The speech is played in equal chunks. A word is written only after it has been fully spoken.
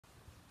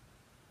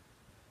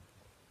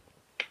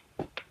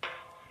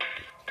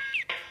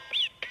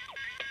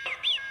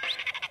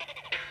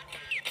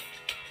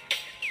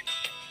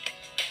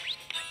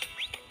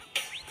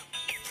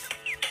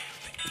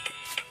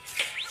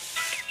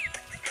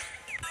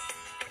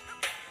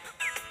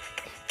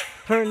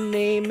Her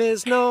name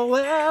is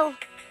Noelle.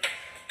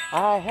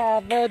 I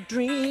have a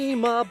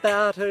dream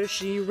about her.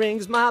 She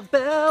rings my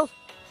bell.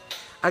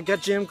 I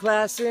got gym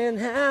class in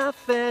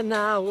half an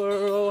hour.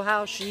 Oh,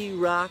 how she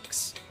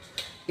rocks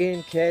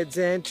in Keds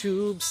and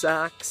tube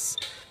socks.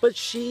 But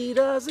she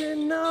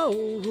doesn't know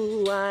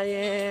who I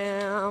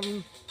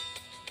am.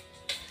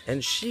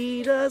 And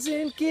she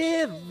doesn't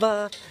give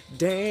a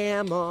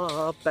damn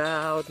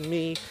about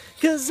me.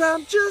 'Cause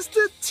I'm just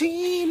a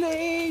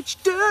teenage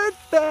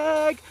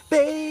dirtbag,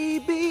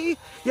 baby.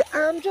 Yeah,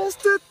 I'm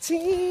just a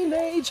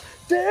teenage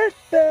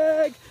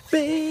dirtbag,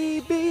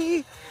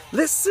 baby.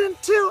 Listen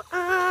to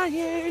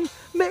Iron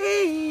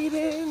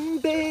Maiden,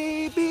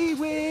 baby,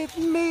 with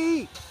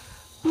me.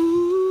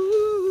 Ooh.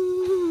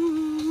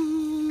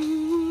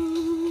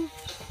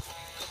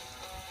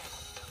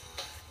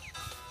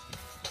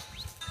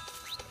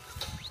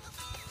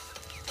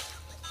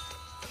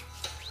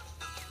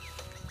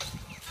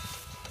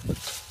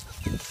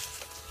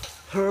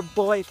 Her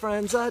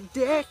boyfriend's a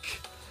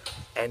dick,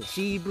 and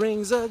he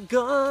brings a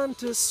gun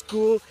to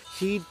school.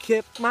 He'd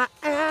kick my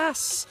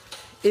ass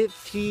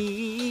if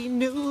he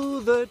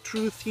knew the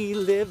truth. He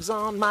lives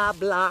on my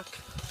block,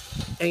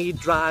 and he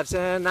drives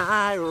an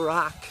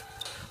IROC,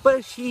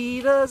 but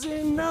he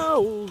doesn't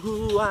know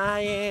who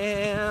I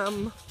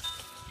am.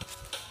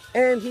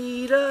 And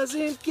he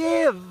doesn't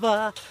give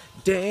a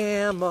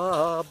damn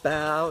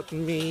about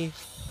me.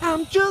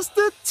 I'm just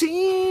a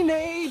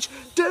teenage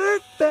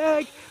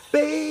dirtbag,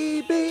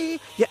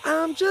 baby. Yeah,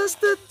 I'm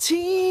just a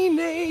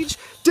teenage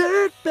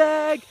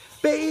dirtbag,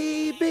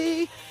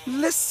 baby.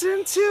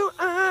 Listen to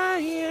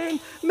Iron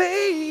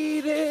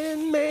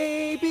Maiden,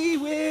 maybe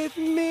with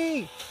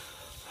me.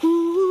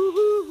 Ooh.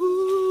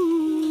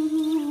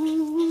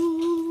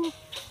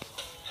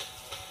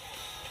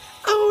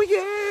 Oh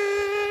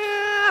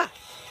yeah!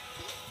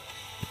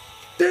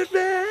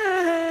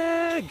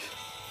 Dirtbag!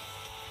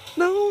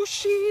 No,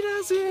 she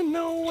doesn't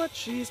know what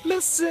she's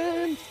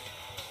missing.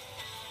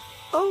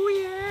 Oh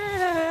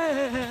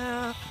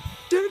yeah,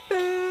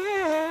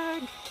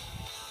 dirtbag.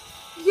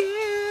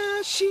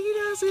 Yeah, she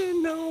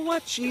doesn't know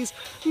what she's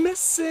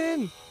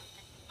missing.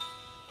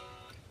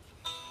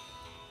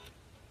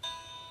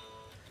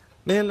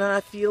 Man,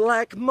 I feel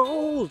like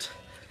mold.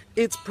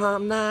 It's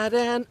prom night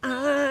and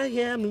I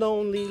am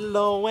lonely,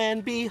 lo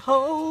and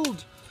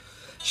behold.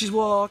 She's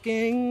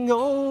walking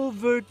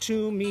over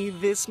to me,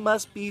 this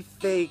must be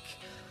fake.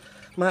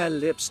 My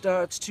lip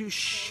starts to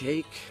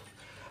shake.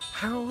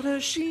 How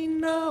does she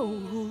know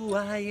who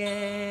I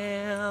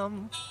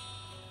am?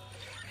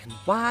 And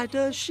why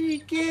does she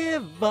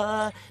give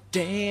a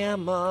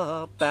damn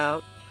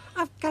about?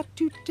 I've got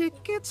 2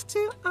 tickets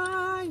to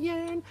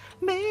Iron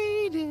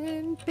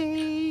Maiden,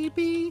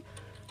 baby.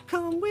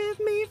 Come with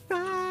me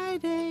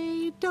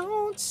Friday,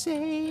 don't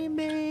say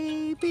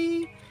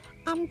maybe.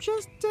 I'm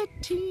just a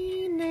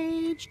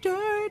teenage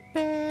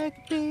dirtbag,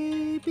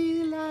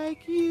 baby,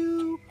 like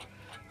you.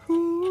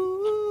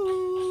 Ooh.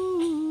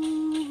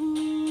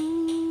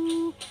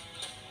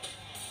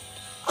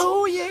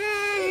 Oh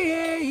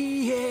yeah,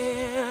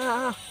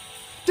 yeah,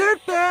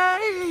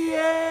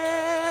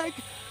 dirtbag.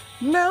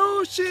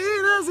 No, she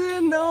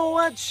doesn't know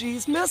what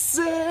she's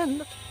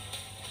missing.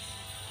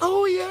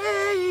 Oh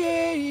yeah,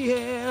 yeah,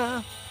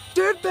 yeah,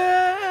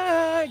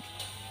 dirtbag.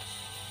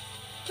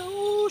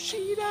 No,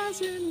 she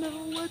doesn't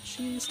know what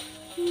she's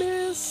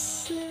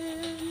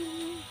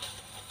missing.